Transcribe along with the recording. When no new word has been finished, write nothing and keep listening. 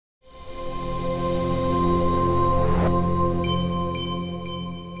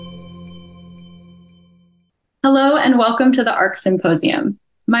and welcome to the ARC Symposium.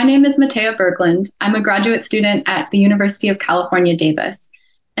 My name is Mattea Berglund. I'm a graduate student at the University of California, Davis.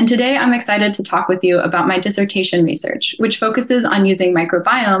 And today I'm excited to talk with you about my dissertation research, which focuses on using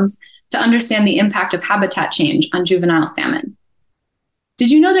microbiomes to understand the impact of habitat change on juvenile salmon. Did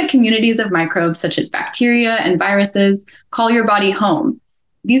you know that communities of microbes such as bacteria and viruses call your body home?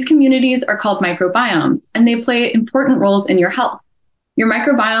 These communities are called microbiomes, and they play important roles in your health. Your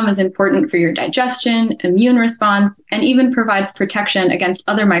microbiome is important for your digestion, immune response, and even provides protection against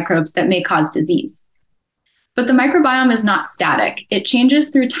other microbes that may cause disease. But the microbiome is not static. It changes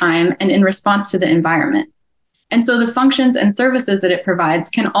through time and in response to the environment. And so the functions and services that it provides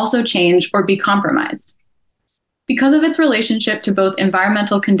can also change or be compromised. Because of its relationship to both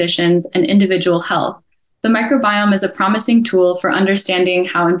environmental conditions and individual health, the microbiome is a promising tool for understanding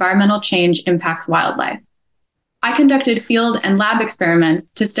how environmental change impacts wildlife. I conducted field and lab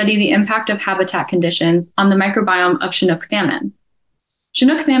experiments to study the impact of habitat conditions on the microbiome of Chinook salmon.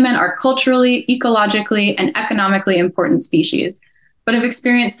 Chinook salmon are culturally, ecologically, and economically important species, but have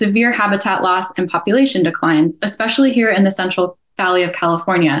experienced severe habitat loss and population declines, especially here in the Central Valley of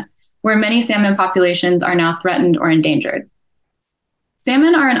California, where many salmon populations are now threatened or endangered.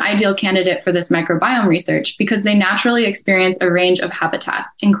 Salmon are an ideal candidate for this microbiome research because they naturally experience a range of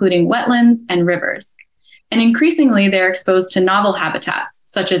habitats, including wetlands and rivers. And increasingly, they're exposed to novel habitats,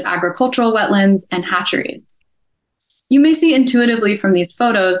 such as agricultural wetlands and hatcheries. You may see intuitively from these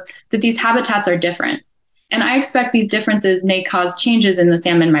photos that these habitats are different, and I expect these differences may cause changes in the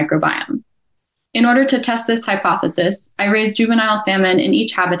salmon microbiome. In order to test this hypothesis, I raised juvenile salmon in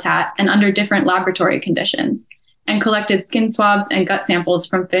each habitat and under different laboratory conditions, and collected skin swabs and gut samples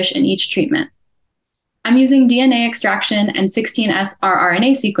from fish in each treatment. I'm using DNA extraction and 16S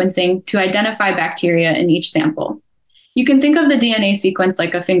rRNA sequencing to identify bacteria in each sample. You can think of the DNA sequence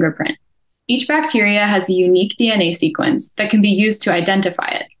like a fingerprint. Each bacteria has a unique DNA sequence that can be used to identify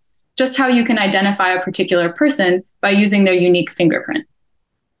it, just how you can identify a particular person by using their unique fingerprint.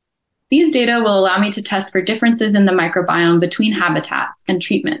 These data will allow me to test for differences in the microbiome between habitats and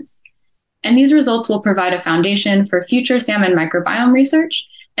treatments. And these results will provide a foundation for future salmon microbiome research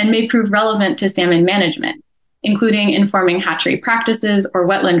and may prove relevant to salmon management, including informing hatchery practices or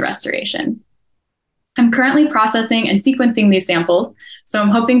wetland restoration. I'm currently processing and sequencing these samples, so I'm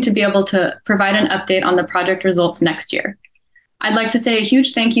hoping to be able to provide an update on the project results next year. I'd like to say a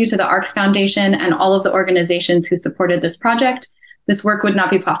huge thank you to the ARCS Foundation and all of the organizations who supported this project. This work would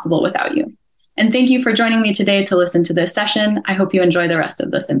not be possible without you. And thank you for joining me today to listen to this session. I hope you enjoy the rest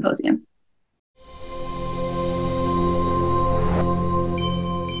of the symposium.